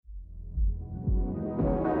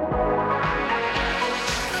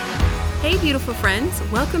Hey, beautiful friends.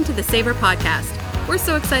 Welcome to the Savor Podcast. We're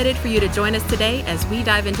so excited for you to join us today as we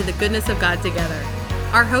dive into the goodness of God together.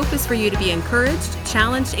 Our hope is for you to be encouraged,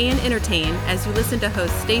 challenged, and entertained as you listen to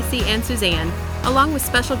hosts Stacy and Suzanne, along with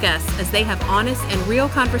special guests as they have honest and real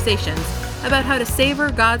conversations about how to savor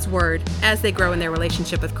God's Word as they grow in their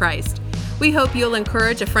relationship with Christ. We hope you'll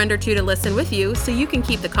encourage a friend or two to listen with you so you can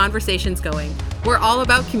keep the conversations going. We're all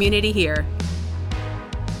about community here.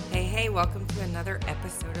 Hey, welcome to another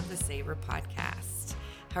episode of the Savor Podcast.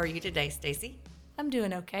 How are you today, Stacy? I'm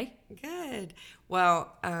doing okay. Good.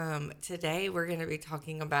 Well, today we're going to be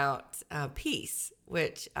talking about peace,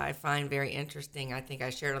 which I find very interesting. I think I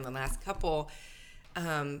shared on the last couple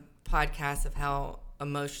podcasts of how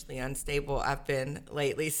emotionally unstable I've been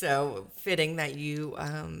lately. So fitting that you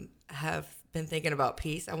have been thinking about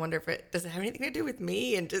peace. I wonder if does it have anything to do with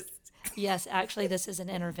me and just... Yes, actually, this is an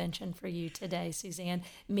intervention for you today, Suzanne.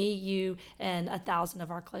 Me, you, and 1,000 of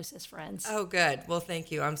our closest friends. Oh, good. Well,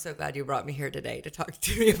 thank you. I'm so glad you brought me here today to talk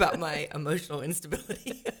to me about my emotional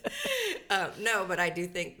instability. No, but I do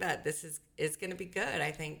think that this is going to be good. I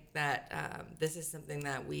think that this is something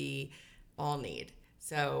that we all need.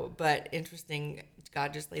 So, but interesting,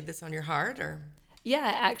 God just laid this on your heart, or?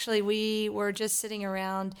 Yeah, actually, we were just sitting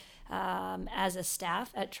around as a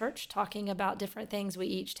staff at church talking about different things. We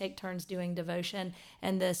each take turns doing devotion,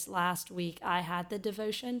 and this last week I had the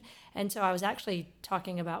devotion, and so I was actually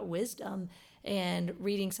talking about wisdom and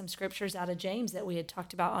reading some scriptures out of James that we had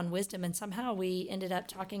talked about on wisdom, and somehow we ended up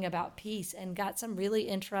talking about peace and got some really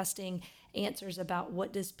interesting answers about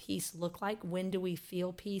what does peace look like, when do we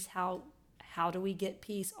feel peace, how do we get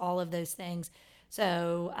peace, all of those things.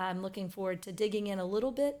 So I'm looking forward to digging in a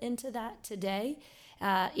little bit into that today,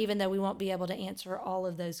 even though we won't be able to answer all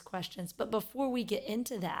of those questions. But before we get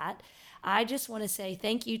into that, I just want to say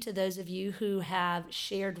thank you to those of you who have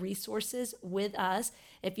shared resources with us.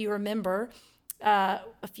 If you remember, a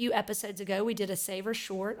few episodes ago, we did a Savor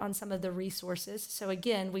Short on some of the resources. So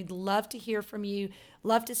again, we'd love to hear from you,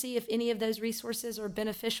 love to see if any of those resources are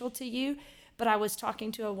beneficial to you. But I was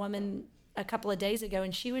talking to a woman a couple of days ago,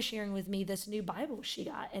 and she was sharing with me this new Bible she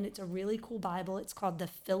got, and it's a really cool Bible. It's called the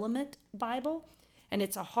Filament Bible, and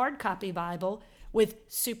it's a hard copy Bible with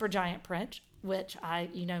super giant print, which I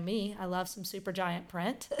love some super giant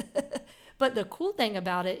print. But the cool thing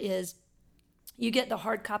about it is you get the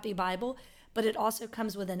hard copy Bible, but it also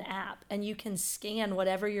comes with an app, and you can scan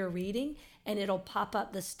whatever you're reading, and it'll pop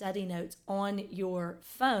up the study notes on your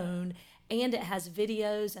phone, and it has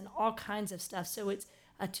videos and all kinds of stuff. So it's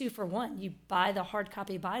a 2-for-1. You buy the hard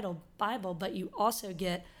copy Bible, but you also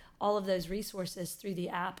get all of those resources through the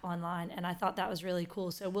app online. And I thought that was really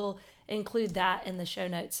cool. So we'll include that in the show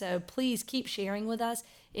notes. So please keep sharing with us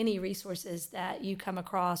any resources that you come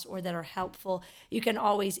across or that are helpful. You can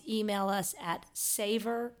always email us at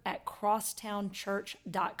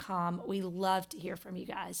savor@crosstownchurch.com. We love to hear from you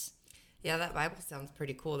guys. Yeah, that Bible sounds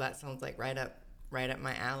pretty cool. That sounds like right up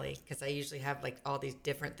my alley, because I usually have like all these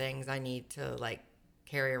different things I need to like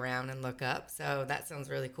carry around and look up. So that sounds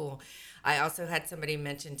really cool. I also had somebody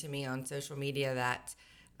mention to me on social media that,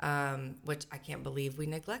 which I can't believe we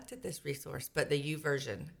neglected this resource, but the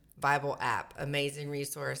YouVersion Bible app, amazing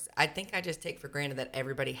resource. I think I just take for granted that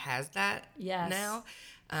everybody has that now.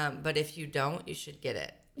 But if you don't, you should get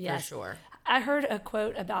it for sure. I heard a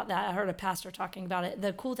quote about that. I heard a pastor talking about it.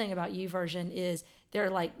 The cool thing about YouVersion is there are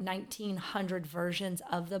like 1,900 versions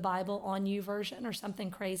of the Bible on YouVersion or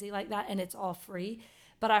something crazy like that, and it's all free.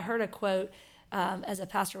 But I heard a quote as a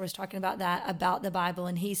pastor was talking about that, about the Bible,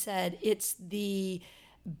 and he said it's the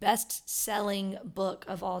best-selling book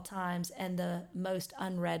of all times and the most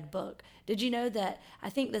unread book. Did you know that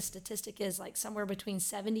I think the statistic is like somewhere between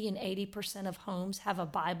 70 and 80% of homes have a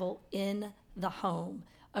Bible in the home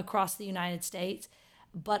across the United States,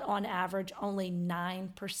 but on average, only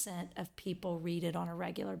 9% of people read it on a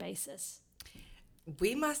regular basis.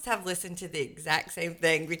 We must have listened to the exact same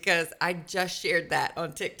thing, because I just shared that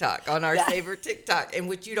on TikTok, on our Savor TikTok, in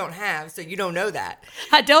which you don't have, so you don't know that.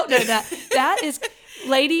 I don't know that. That is,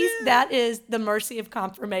 ladies, that is the mercy of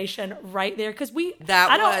confirmation right there, because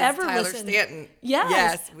I don't ever Tyler listen. Stanton.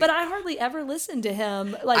 Yes, but I hardly ever listen to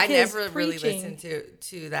him. Like I his never preaching. really listened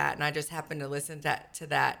to that, and I just happened to listen to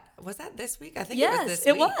that. Was that this week? I think yes, it was this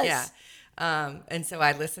week. It was. Yeah. And so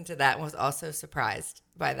I listened to that and was also surprised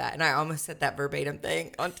by that. And I almost said that verbatim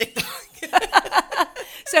thing on TikTok.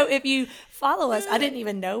 So if you follow us, I didn't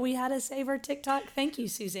even know we had a Savor TikTok. Thank you,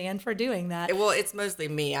 Suzanne, for doing that. Well, it's mostly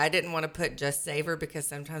me. I didn't want to put just Savor, because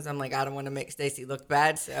sometimes I'm like, I don't want to make Stacy look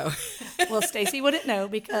bad. So, well, Stacy wouldn't know,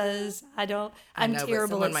 because I'm terrible at social media.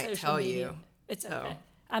 Someone might tell you. It's okay.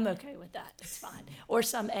 I'm okay with that. It's fine. Or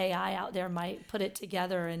some AI out there might put it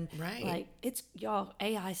together and Right. like, it's, y'all,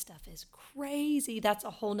 AI stuff is crazy. That's a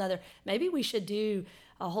whole nother, maybe we should do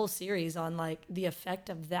a whole series on like the effect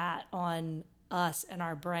of that on us and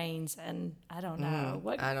our brains. And I don't know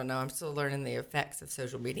I don't know. I'm still learning the effects of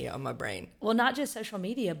social media on my brain. well, not just social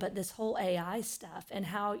media, but this whole AI stuff and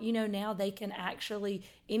how, now they can actually,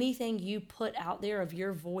 anything you put out there of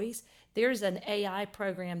your voice, there's an AI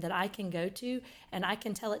program that I can go to and I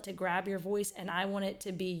can tell it to grab your voice and I want it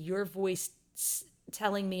to be your voice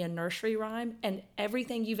telling me a nursery rhyme, and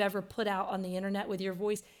everything you've ever put out on the internet with your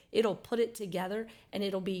voice, it'll put it together and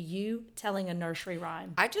it'll be you telling a nursery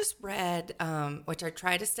rhyme. I just read, which I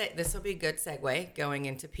try to say, this will be a good segue going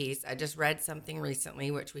into peace. I just read something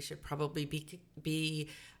recently, which we should probably be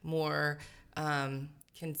more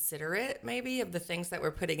considerate maybe of the things that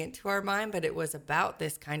we're putting into our mind, but it was about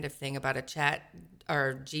this kind of thing about a chat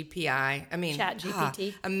or GPI. I mean, Chat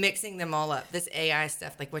GPT. I'm mixing them all up. This AI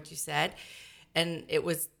stuff, like what you said. And it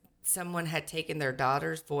was someone had taken their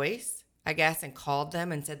daughter's voice, I guess, and called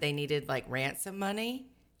them and said they needed like ransom money.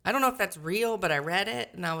 I don't know if that's real, but I read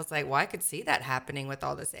it and I was like, well, I could see that happening with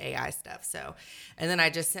all this AI stuff. So, and then I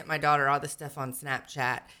just sent my daughter all this stuff on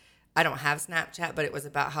Snapchat. I don't have Snapchat, but it was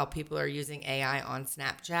about how people are using AI on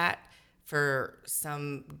Snapchat for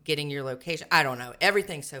some getting your location. I don't know.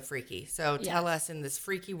 Everything's so freaky. So tell us in this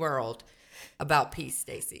freaky world about peace,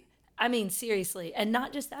 Stacy. I mean, seriously. And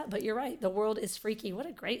not just that, but you're right. The world is freaky. What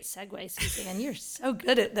a great segue, Susie. And you're so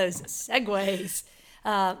good at those segues.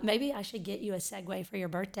 Maybe I should get you a segue for your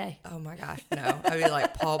birthday. Oh my gosh, no. I'd be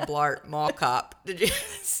like Paul Blart, Mall Cop. Did you?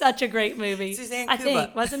 Such a great movie. Suzanne I Kuba.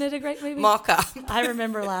 think. Wasn't it a great movie? Mall Cop. I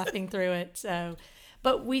remember laughing through it. So,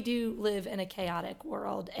 but we do live in a chaotic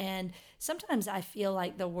world. And sometimes I feel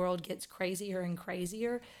like the world gets crazier and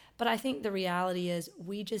crazier. But I think the reality is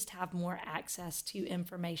we just have more access to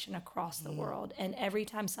information across the world. And every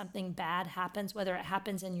time something bad happens, whether it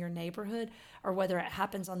happens in your neighborhood or whether it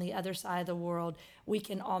happens on the other side of the world, we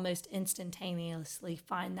can almost instantaneously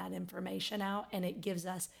find that information out. And it gives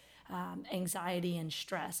us anxiety and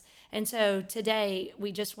stress. And so today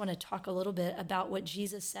we just want to talk a little bit about what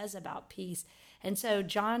Jesus says about peace. And so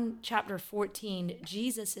John chapter 14,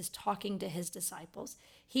 Jesus is talking to his disciples.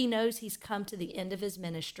 He knows he's come to the end of his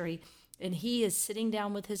ministry and he is sitting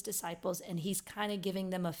down with his disciples and he's kind of giving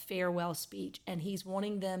them a farewell speech and he's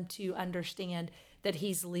wanting them to understand that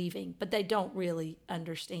he's leaving, but they don't really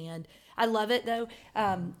understand. I love it though.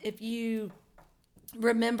 If you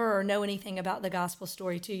remember or know anything about the gospel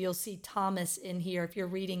story too, you'll see Thomas in here. If you're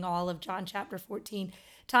reading all of John chapter 14,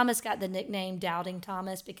 Thomas got the nickname Doubting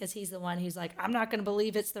Thomas because he's the one who's like, I'm not going to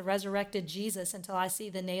believe it's the resurrected Jesus until I see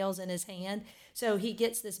the nails in his hand. So he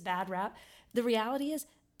gets this bad rap. The reality is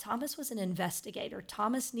Thomas was an investigator.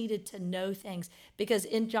 Thomas needed to know things because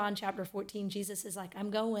in John chapter 14, Jesus is like, I'm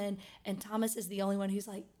going. And Thomas is the only one who's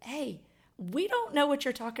like, hey, we don't know what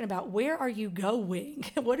you're talking about. Where are you going?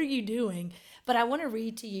 What are you doing? But I want to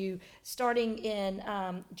read to you starting in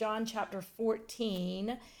John chapter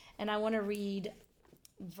 14, and I want to read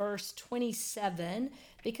verse 27,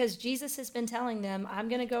 because Jesus has been telling them, I'm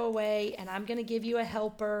going to go away and I'm going to give you a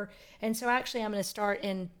helper. And so actually I'm going to start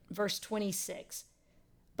in verse 26.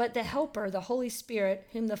 But the helper, the Holy Spirit,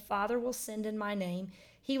 whom the Father will send in my name,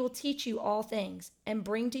 he will teach you all things and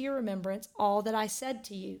bring to your remembrance all that I said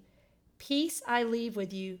to you. Peace I leave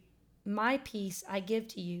with you, my peace I give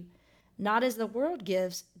to you. Not as the world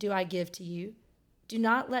gives, do I give to you. Do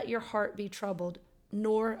not let your heart be troubled,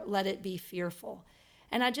 nor let it be fearful.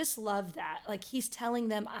 And I just love that. Like he's telling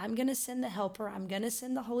them, I'm going to send the helper. I'm going to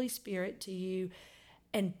send the Holy Spirit to you.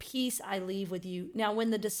 And peace I leave with you. Now,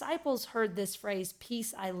 when the disciples heard this phrase,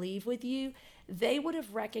 peace I leave with you, they would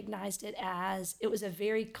have recognized it as it was a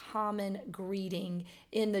very common greeting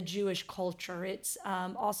in the Jewish culture. It's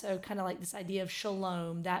also kind of like this idea of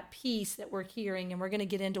shalom, that peace that we're hearing. And we're going to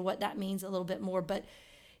get into what that means a little bit more. But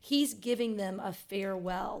he's giving them a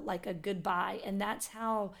farewell, like a goodbye. And that's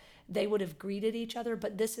how they would have greeted each other,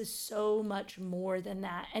 but this is so much more than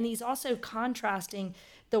that. And he's also contrasting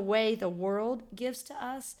the way the world gives to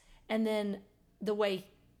us and then the way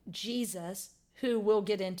Jesus, who we'll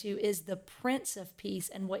get into, is the Prince of Peace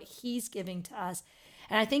and what he's giving to us.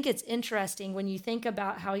 And I think it's interesting when you think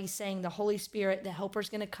about how he's saying the Holy Spirit, the helper's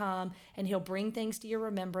going to come and he'll bring things to your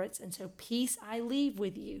remembrance. And so peace I leave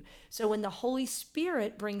with you. So when the Holy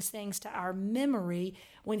Spirit brings things to our memory,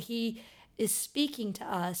 when he is speaking to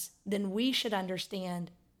us, then we should understand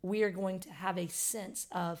we are going to have a sense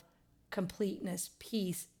of completeness,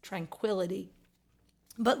 peace, tranquility.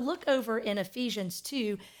 But look over in Ephesians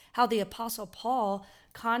 2, how the Apostle Paul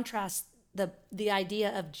contrasts the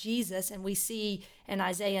idea of Jesus, and we see in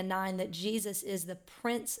Isaiah 9 that Jesus is the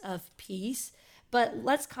Prince of Peace. But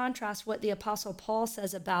let's contrast what the Apostle Paul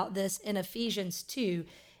says about this in Ephesians 2.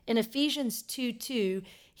 In Ephesians 2:2,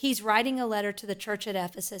 he's writing a letter to the church at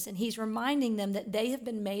Ephesus, and he's reminding them that they have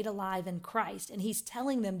been made alive in Christ. And he's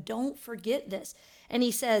telling them, don't forget this. And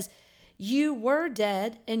he says, you were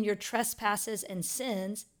dead in your trespasses and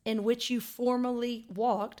sins, in which you formerly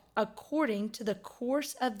walked according to the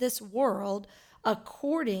course of this world,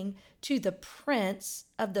 according to the prince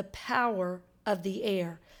of the power of the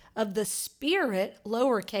air, of the spirit,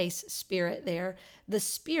 lowercase spirit there, the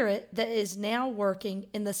spirit that is now working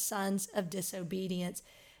in the sons of disobedience.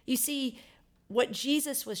 You see, what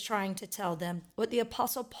Jesus was trying to tell them, what the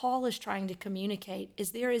Apostle Paul is trying to communicate,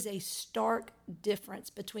 is there is a stark difference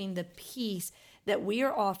between the peace that we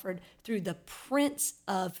are offered through the Prince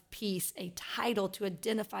of Peace, a title to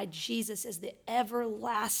identify Jesus as the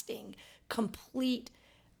everlasting, complete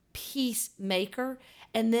peacemaker,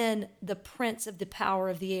 and then the Prince of the power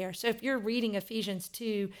of the air. So if you're reading Ephesians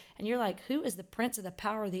 2 and you're like, who is the Prince of the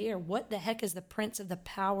power of the air? What the heck is the Prince of the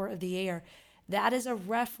power of the air? That is a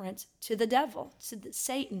reference to the devil, to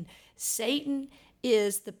Satan. Satan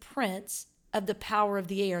is the prince of the power of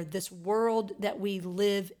the air, this world that we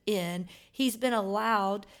live in. He's been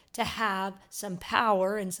allowed to have some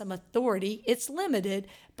power and some authority. It's limited,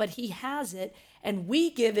 but he has it, and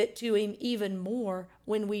we give it to him even more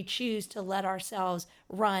when we choose to let ourselves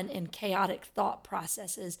run in chaotic thought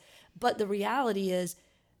processes. But the reality is,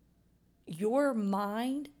 your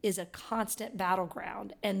mind is a constant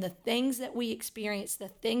battleground, and the things that we experience, the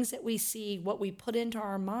things that we see, what we put into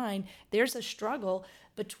our mind, there's a struggle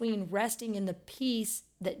between resting in the peace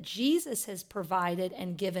that Jesus has provided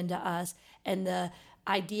and given to us and the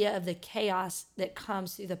idea of the chaos that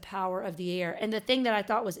comes through the power of the air. And the thing that I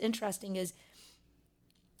thought was interesting is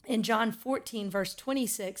in John 14, verse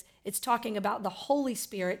 26, it's talking about the Holy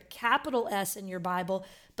Spirit, capital S in your Bible.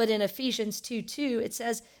 But in Ephesians 2:2, it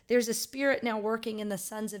says there's a spirit now working in the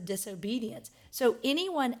sons of disobedience. So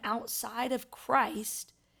anyone outside of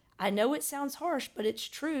Christ, I know it sounds harsh, but it's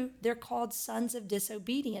true. They're called sons of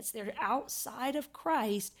disobedience. They're outside of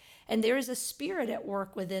Christ, and there is a spirit at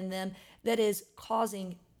work within them that is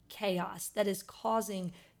causing chaos, that is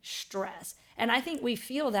causing stress. And I think we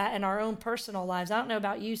feel that in our own personal lives. I don't know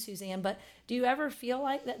about you, Suzanne, but do you ever feel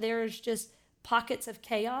like that there's just pockets of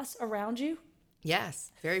chaos around you?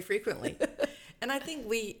 Yes, very frequently. And I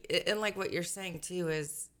think and like what you're saying too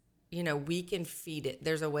is, we can feed it.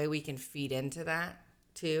 There's a way we can feed into that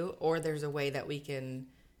too, or there's a way that we can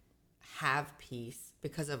have peace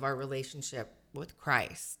because of our relationship with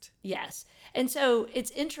Christ. Yes. And so it's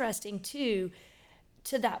interesting too,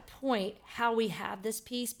 to that point, how we have this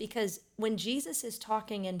peace, because when Jesus is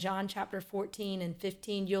talking in John chapter 14 and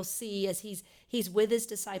 15, you'll see as he's with his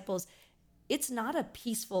disciples, it's not a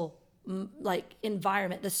peaceful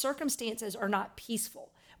environment. The circumstances are not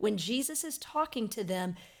peaceful. When Jesus is talking to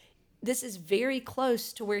them, this is very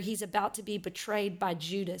close to where he's about to be betrayed by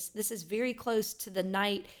Judas. This is very close to the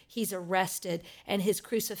night he's arrested and his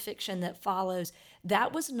crucifixion that follows.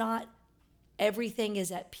 That was not everything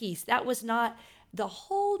is at peace. That was not the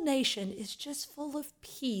whole nation is just full of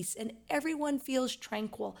peace and everyone feels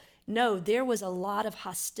tranquil. No, there was a lot of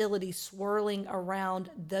hostility swirling around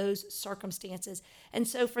those circumstances. And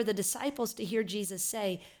so for the disciples to hear Jesus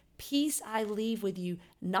say, peace I leave with you,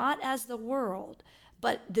 not as the world,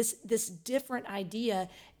 but this different idea,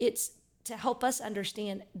 it's to help us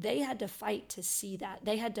understand they had to fight to see that.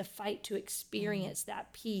 They had to fight to experience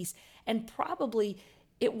that peace. And probably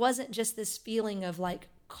it wasn't just this feeling of like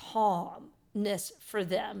calmness for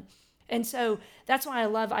them. And so that's why I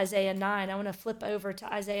love Isaiah 9. I want to flip over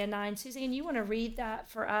to Isaiah 9. Suzanne, you want to read that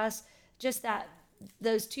for us? Just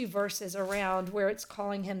those two verses around where it's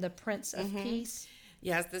calling him the Prince of Peace.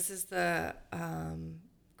 Yes, this is the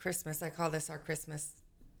Christmas. I call this our Christmas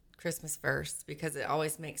verse because it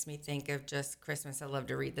always makes me think of just Christmas. I love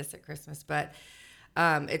to read this at Christmas, but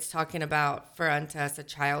it's talking about, for unto us a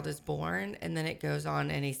child is born, and then it goes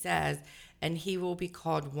on and he says, and he will be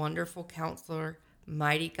called Wonderful Counselor,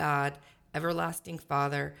 Mighty God, Everlasting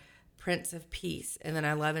Father, Prince of Peace. And then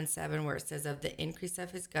I love in 7 where it says, of the increase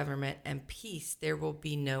of his government and peace there will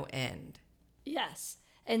be no end. Yes.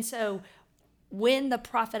 And so when the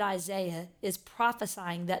prophet Isaiah is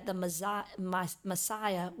prophesying that the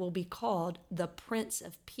Messiah will be called the Prince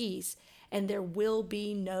of Peace, and there will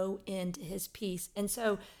be no end to his peace. And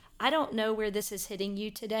so I don't know where this is hitting you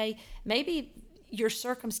today. Maybe your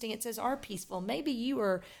circumstances are peaceful. Maybe you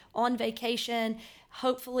are on vacation,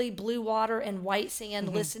 hopefully blue water and white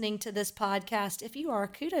sand, listening to this podcast. If you are,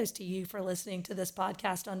 kudos to you for listening to this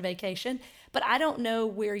podcast on vacation. But I don't know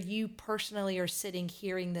where you personally are sitting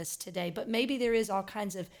hearing this today, but maybe there is all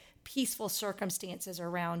kinds of peaceful circumstances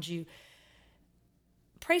around you.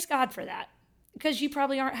 Praise God for that, because you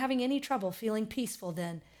probably aren't having any trouble feeling peaceful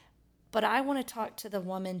then. But I want to talk to the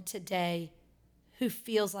woman today who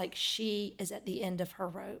feels like she is at the end of her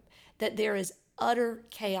rope, that there is utter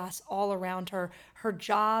chaos all around her. Her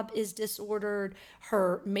job is disordered.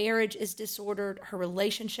 Her marriage is disordered. Her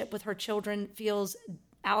relationship with her children feels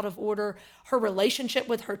out of order. Her relationship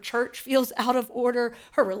with her church feels out of order.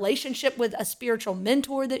 Her relationship with a spiritual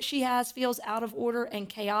mentor that she has feels out of order and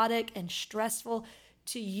chaotic and stressful.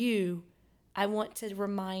 To you, I want to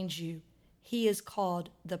remind you, he is called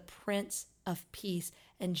the Prince of Peace,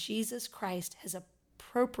 and Jesus Christ has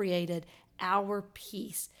appropriated our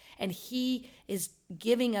peace, and he is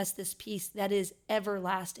giving us this peace that is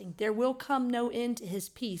everlasting. There will come no end to his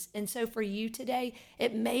peace. And so for you today,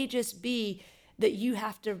 it may just be that you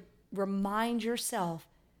have to remind yourself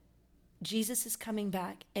Jesus is coming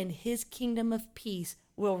back, and his kingdom of peace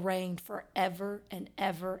will reign forever and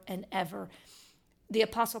ever and ever. The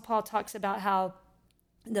Apostle Paul talks about how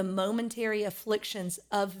the momentary afflictions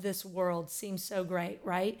of this world seem so great,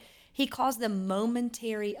 right? He calls them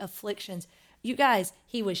momentary afflictions. You guys,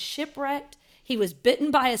 he was shipwrecked. He was bitten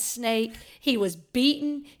by a snake. He was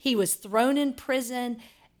beaten. He was thrown in prison.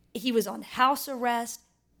 He was on house arrest.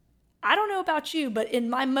 I don't know about you, but in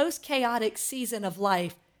my most chaotic season of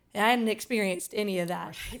life, I hadn't experienced any of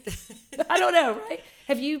that. Right. I don't know, right?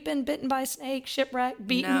 Have you been bitten by a snake, shipwrecked,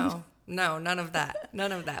 beaten? No, none of that.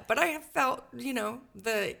 None of that. But I have felt,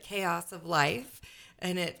 the chaos of life,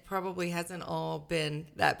 and it probably hasn't all been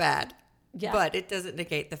that bad. Yeah. But it doesn't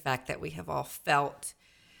negate the fact that we have all felt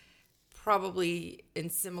probably in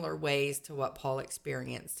similar ways to what Paul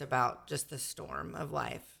experienced about just the storm of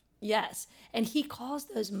life. Yes. And he calls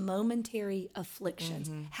those momentary afflictions.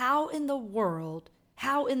 Mm-hmm. How in the world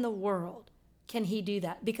can he do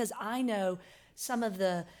that? Because I know some of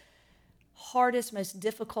the hardest, most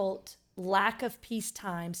difficult, lack of peace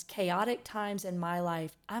times, chaotic times in my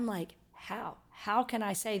life, I'm like, how? How can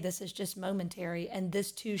I say this is just momentary and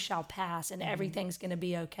this too shall pass and everything's going to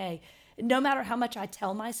be okay? No matter how much I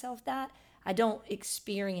tell myself that, I don't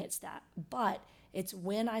experience that. But it's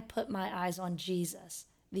when I put my eyes on Jesus,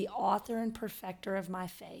 the author and perfecter of my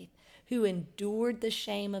faith, who endured the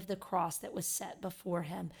shame of the cross that was set before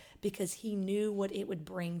him because he knew what it would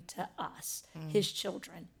bring to us, his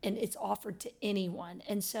children, and it's offered to anyone.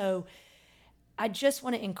 And so I just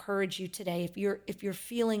want to encourage you today, if you're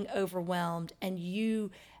feeling overwhelmed and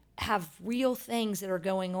you have real things that are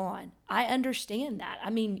going on, I understand that. I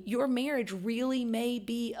mean, your marriage really may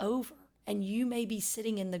be over and you may be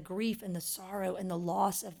sitting in the grief and the sorrow and the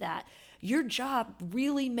loss of that. Your job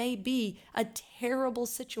really may be a terrible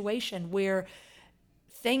situation where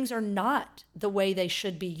things are not the way they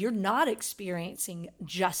should be. You're not experiencing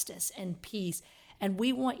justice and peace. And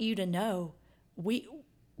we want you to know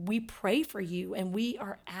we pray for you, and we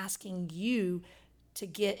are asking you to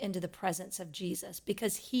get into the presence of Jesus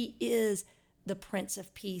because he is the Prince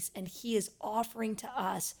of Peace, and he is offering to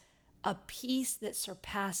us a peace that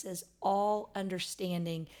surpasses all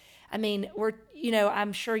understanding. I mean,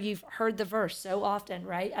 I'm sure you've heard the verse so often,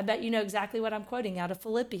 right? I bet you know exactly what I'm quoting out of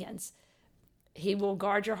Philippians. He will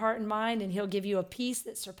guard your heart and mind, and he'll give you a peace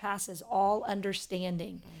that surpasses all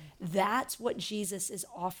understanding. That's what Jesus is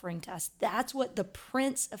offering to us. That's what the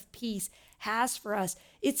Prince of Peace has for us.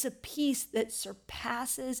 It's a peace that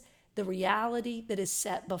surpasses the reality that is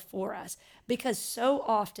set before us. Because so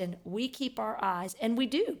often we keep our eyes, and we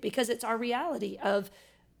do, because it's our reality of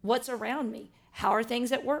what's around me. How are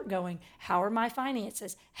things at work going? How are my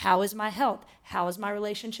finances? How is my health? How is my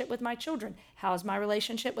relationship with my children? How is my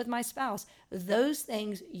relationship with my spouse? Those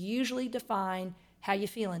things usually define how you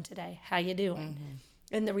feeling today, how you doing.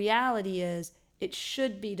 And the reality is it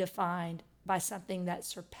should be defined by something that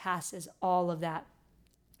surpasses all of that.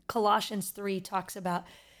 Colossians 3 talks about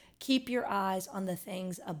keep your eyes on the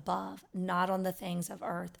things above, not on the things of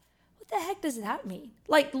earth. What the heck does that mean?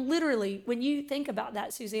 Like literally, when you think about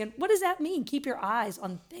that, Suzanne, what does that mean? Keep your eyes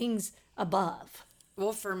on things above.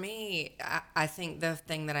 Well, for me, I think the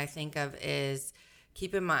thing that I think of is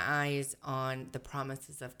keeping my eyes on the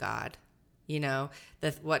promises of God.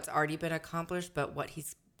 What's already been accomplished, but what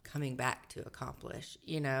he's coming back to accomplish,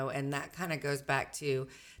 and that kind of goes back to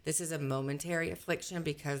this is a momentary affliction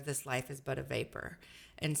because this life is but a vapor.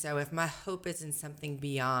 And so if my hope is in something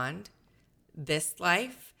beyond this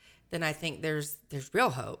life, then I think there's real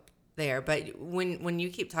hope there. But when you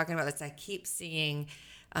keep talking about this, I keep seeing,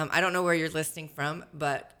 I don't know where you're listening from,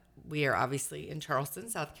 but we are obviously in Charleston,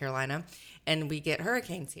 South Carolina, and we get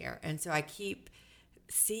hurricanes here. And so I keep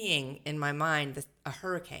seeing in my mind a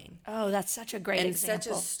hurricane. Oh, that's such a great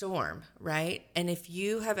example. Such a storm, right? And if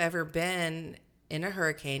you have ever been in a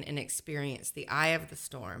hurricane and experienced the eye of the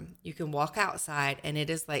storm, you can walk outside and it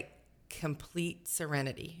is like complete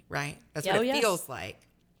serenity, right? That's what it feels like,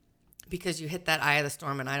 because you hit that eye of the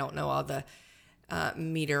storm, and I don't know all the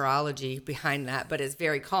meteorology behind that, but it's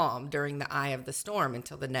very calm during the eye of the storm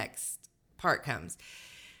until the next part comes.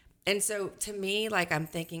 And so to me, like, I'm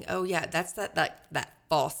thinking, oh yeah, that's that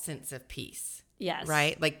false sense of peace. Yes.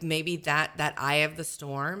 Right? Like maybe that eye of the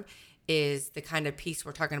storm is the kind of peace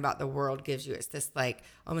we're talking about the world gives you. It's this like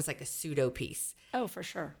almost like a pseudo peace. Oh, for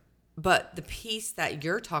sure. But the peace that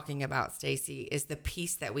you're talking about, Stacey, is the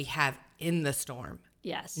peace that we have in the storm.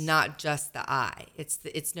 Yes. Not just the eye.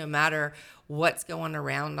 It's no matter what's going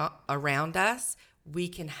around us, we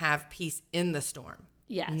can have peace in the storm.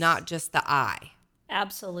 Yes. Not just the eye.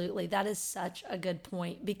 Absolutely. That is such a good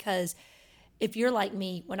point, because if you're like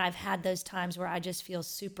me, when I've had those times where I just feel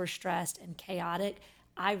super stressed and chaotic,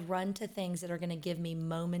 I run to things that are going to give me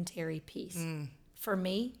momentary peace. For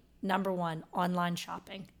me, number one, online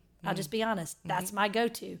shopping. I'll just be honest. That's my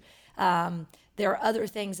go-to. There are other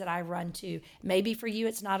things that I run to. Maybe for you,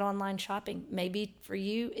 it's not online shopping. Maybe for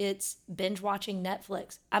you, it's binge watching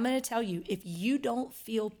Netflix. I'm going to tell you, if you don't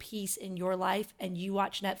feel peace in your life and you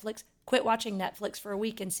watch Netflix, quit watching Netflix for a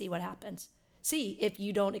week and see what happens. See if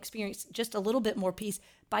you don't experience just a little bit more peace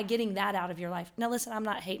by getting that out of your life. Now, listen, I'm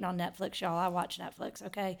not hating on Netflix, y'all. I watch Netflix,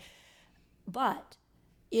 okay? But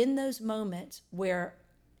in those moments where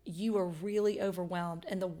you are really overwhelmed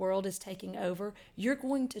and the world is taking over, you're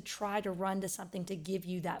going to try to run to something to give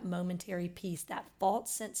you that momentary peace, that false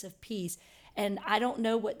sense of peace. And I don't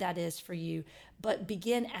know what that is for you, but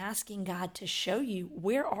begin asking God to show you,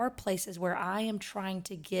 where are places where I am trying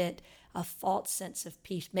to get a false sense of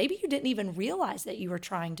peace. Maybe you didn't even realize that you were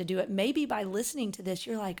trying to do it. Maybe by listening to this,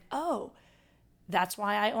 you're like, oh, that's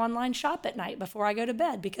why I online shop at night before I go to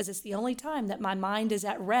bed, because it's the only time that my mind is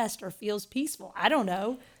at rest or feels peaceful. I don't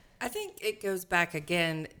know. I think it goes back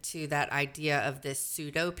again to that idea of this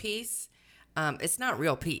pseudo peace. It's not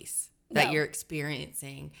real peace that you're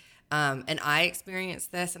experiencing. And I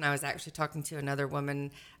experienced this, and I was actually talking to another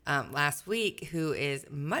woman last week who is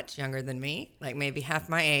much younger than me, like maybe half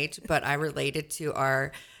my age, but I related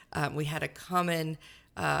to we had a common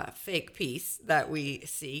fake peace that we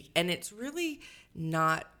seek, and it's really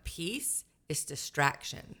not peace, it's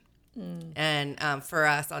distraction. And for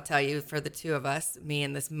us, I'll tell you, for the two of us, me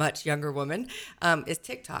and this much younger woman, is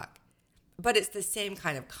TikTok. But it's the same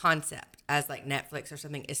kind of concept as like Netflix or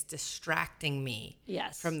something. It's distracting me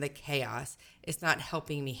from the chaos. It's not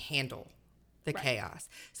helping me handle the chaos.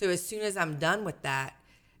 So as soon as I'm done with that,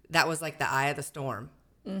 that was like the eye of the storm.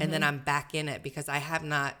 And then I'm back in it because I have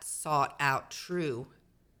not sought out true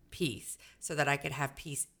peace so that I could have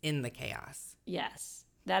peace in the chaos. Yes.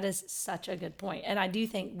 That is such a good point. And I do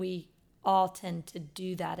think we all tend to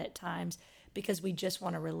do that at times because we just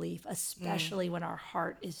want a relief, especially when our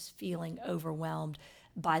heart is feeling overwhelmed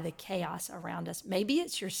by the chaos around us. Maybe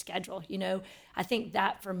it's your schedule. You know, I think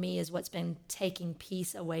that for me is what's been taking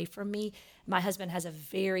peace away from me. My husband has a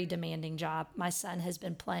very demanding job. My son has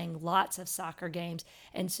been playing lots of soccer games.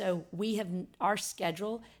 And so our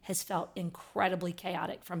schedule has felt incredibly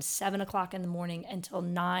chaotic from 7 o'clock in the morning until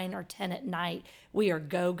 9 or 10 at night. We are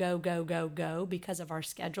go, go, go, go, go because of our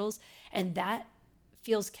schedules. And that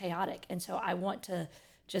feels chaotic. And so I want to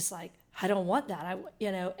just like, I don't want that.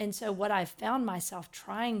 And so what I've found myself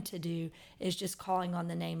trying to do is just calling on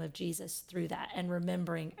the name of Jesus through that and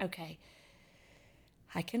remembering, okay,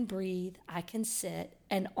 I can breathe, I can sit.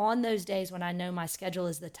 And on those days when I know my schedule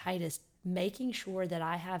is the tightest, making sure that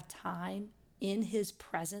I have time in his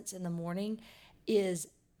presence in the morning is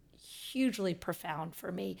hugely profound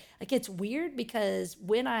for me. Like, it's weird because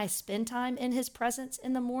when I spend time in his presence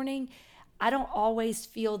in the morning, I don't always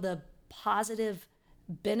feel the positive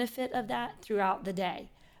benefit of that throughout the day.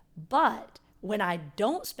 But when I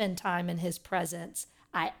don't spend time in his presence,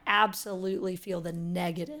 I absolutely feel the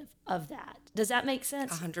negative of that. Does that make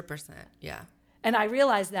sense? 100%. Yeah. And I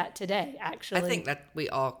realized that today, actually. I think that we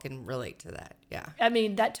all can relate to that. Yeah. I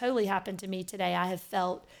mean, that totally happened to me today. I have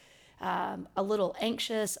felt a little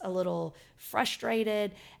anxious, a little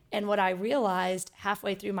frustrated. And what I realized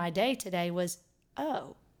halfway through my day today was,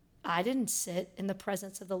 oh, I didn't sit in the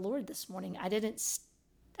presence of the Lord this morning. I didn't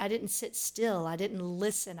sit still. I didn't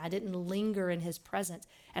listen. I didn't linger in his presence.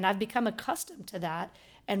 And I've become accustomed to that.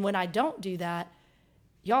 And when I don't do that,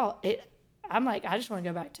 y'all, I'm like, I just want to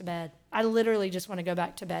go back to bed. I literally just want to go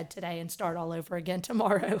back to bed today and start all over again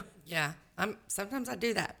tomorrow. Yeah. Sometimes I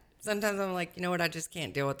do that. Sometimes I'm like, you know what? I just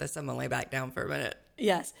can't deal with this. I'm going to lay back down for a minute.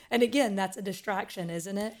 Yes. And again, that's a distraction,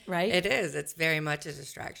 isn't it? Right? It is. It's very much a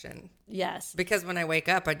distraction. Yes. Because when I wake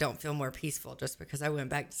up, I don't feel more peaceful just because I went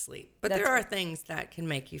back to sleep. But there are things that can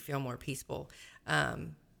make you feel more peaceful,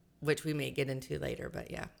 which we may get into later.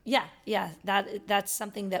 But yeah. Yeah. That's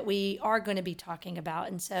something that we are going to be talking about.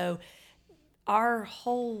 And so our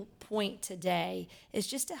whole point today is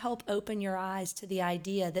just to help open your eyes to the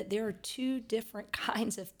idea that there are two different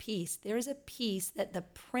kinds of peace. There is a peace that the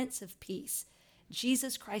Prince of Peace,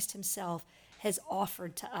 Jesus Christ himself, has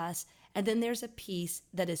offered to us. And then there's a peace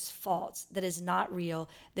that is false, that is not real,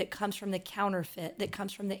 that comes from the counterfeit, that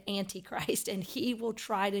comes from the Antichrist. And he will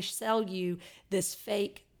try to sell you this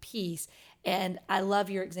fake peace. And I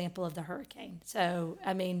love your example of the hurricane. So,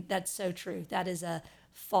 I mean, that's so true. That is a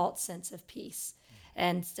false sense of peace.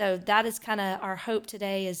 And so that is kind of our hope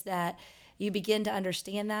today, is that you begin to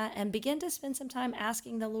understand that and begin to spend some time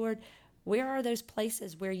asking the Lord, where are those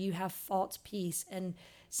places where you have false peace? And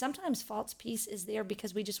sometimes false peace is there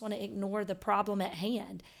because we just want to ignore the problem at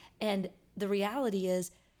hand. And the reality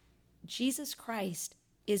is Jesus Christ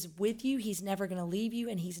is with you. He's never going to leave you,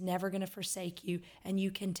 and he's never going to forsake you. And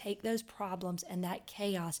you can take those problems and that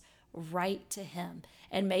chaos right to him,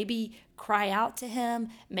 and maybe cry out to him,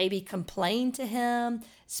 maybe complain to him,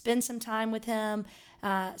 spend some time with him.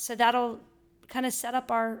 So that'll kind of set up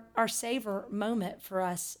our savor moment for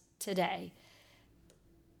us today.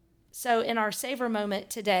 So in our savor moment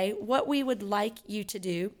today, what we would like you to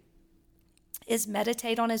do is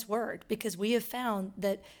meditate on his word, because we have found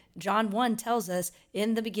that John 1 tells us,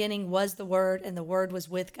 in the beginning was the Word, and the Word was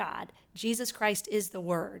with God. Jesus Christ is the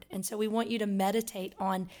Word. And so we want you to meditate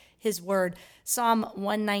on his word. Psalm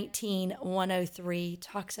 119, 103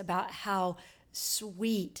 talks about how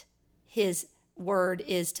sweet his word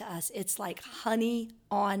is to us. It's like honey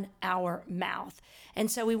on our mouth.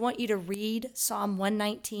 And so we want you to read Psalm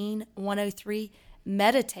 119, 103.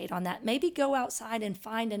 Meditate on that. Maybe go outside and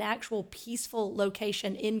find an actual peaceful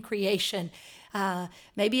location in creation.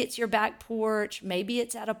 Maybe it's your back porch. Maybe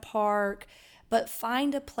it's at a park. But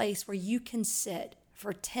find a place where you can sit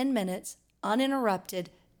for 10 minutes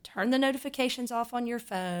uninterrupted. Turn the notifications off on your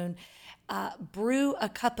phone. Brew a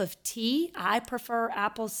cup of tea. I prefer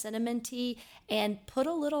apple cinnamon tea. And put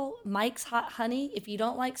a little Mike's Hot Honey if you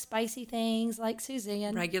don't like spicy things like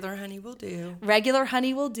Suzanne. Regular honey will do. Regular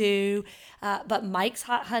honey will do. But Mike's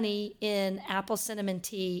Hot Honey in apple cinnamon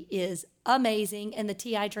tea is amazing. And the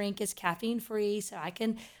tea I drink is caffeine free. So I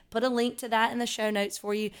can put a link to that in the show notes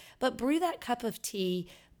for you. But brew that cup of tea.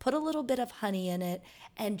 Put a little bit of honey in it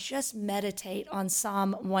and just meditate on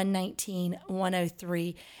Psalm 119,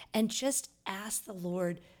 103, and just ask the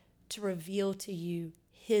Lord to reveal to you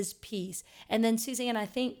his peace. And then, Suzanne, I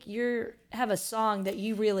think you have a song that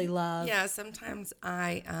you really love. Yeah, sometimes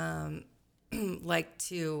I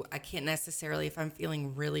I can't necessarily, if I'm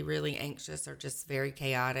feeling really, really anxious or just very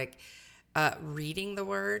chaotic, reading the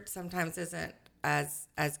word sometimes isn't as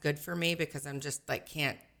good for me, because I'm just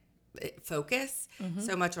can't focus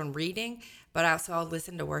so much on reading. But also I'll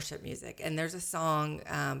listen to worship music, and there's a song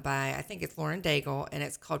by, I think it's Lauren Daigle, and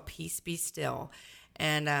it's called Peace Be Still.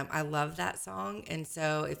 And I love that song. And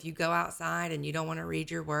so if you go outside and you don't want to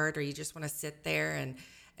read your word, or you just want to sit there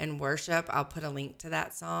and worship, I'll put a link to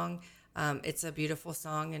that song. It's a beautiful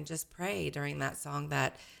song, and just pray during that song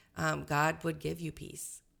that God would give you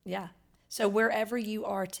peace. Yeah. So wherever you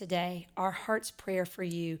are today, our heart's prayer for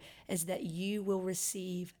you is that you will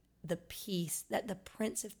receive the peace that the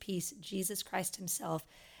Prince of Peace, Jesus Christ himself,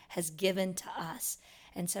 has given to us.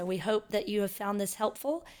 And so we hope that you have found this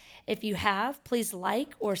helpful. If you have, please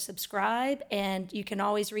like or subscribe, and you can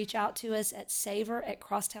always reach out to us at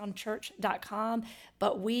savor@crosstownchurch.com.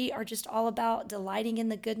 But we are just all about delighting in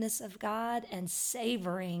the goodness of God and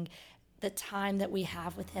savoring the time that we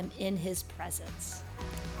have with him in his presence.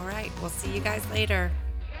 All right, we'll see you guys later.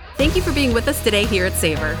 Thank you for being with us today here at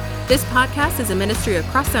Savor. This podcast is a ministry of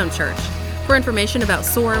Crosstown Church. For information about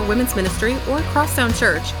SOAR Women's Ministry or Crosstown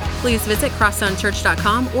Church, please visit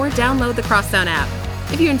crosstownchurch.com or download the Crosstown app.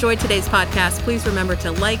 If you enjoyed today's podcast, please remember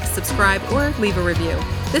to like, subscribe, or leave a review.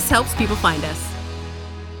 This helps people find us.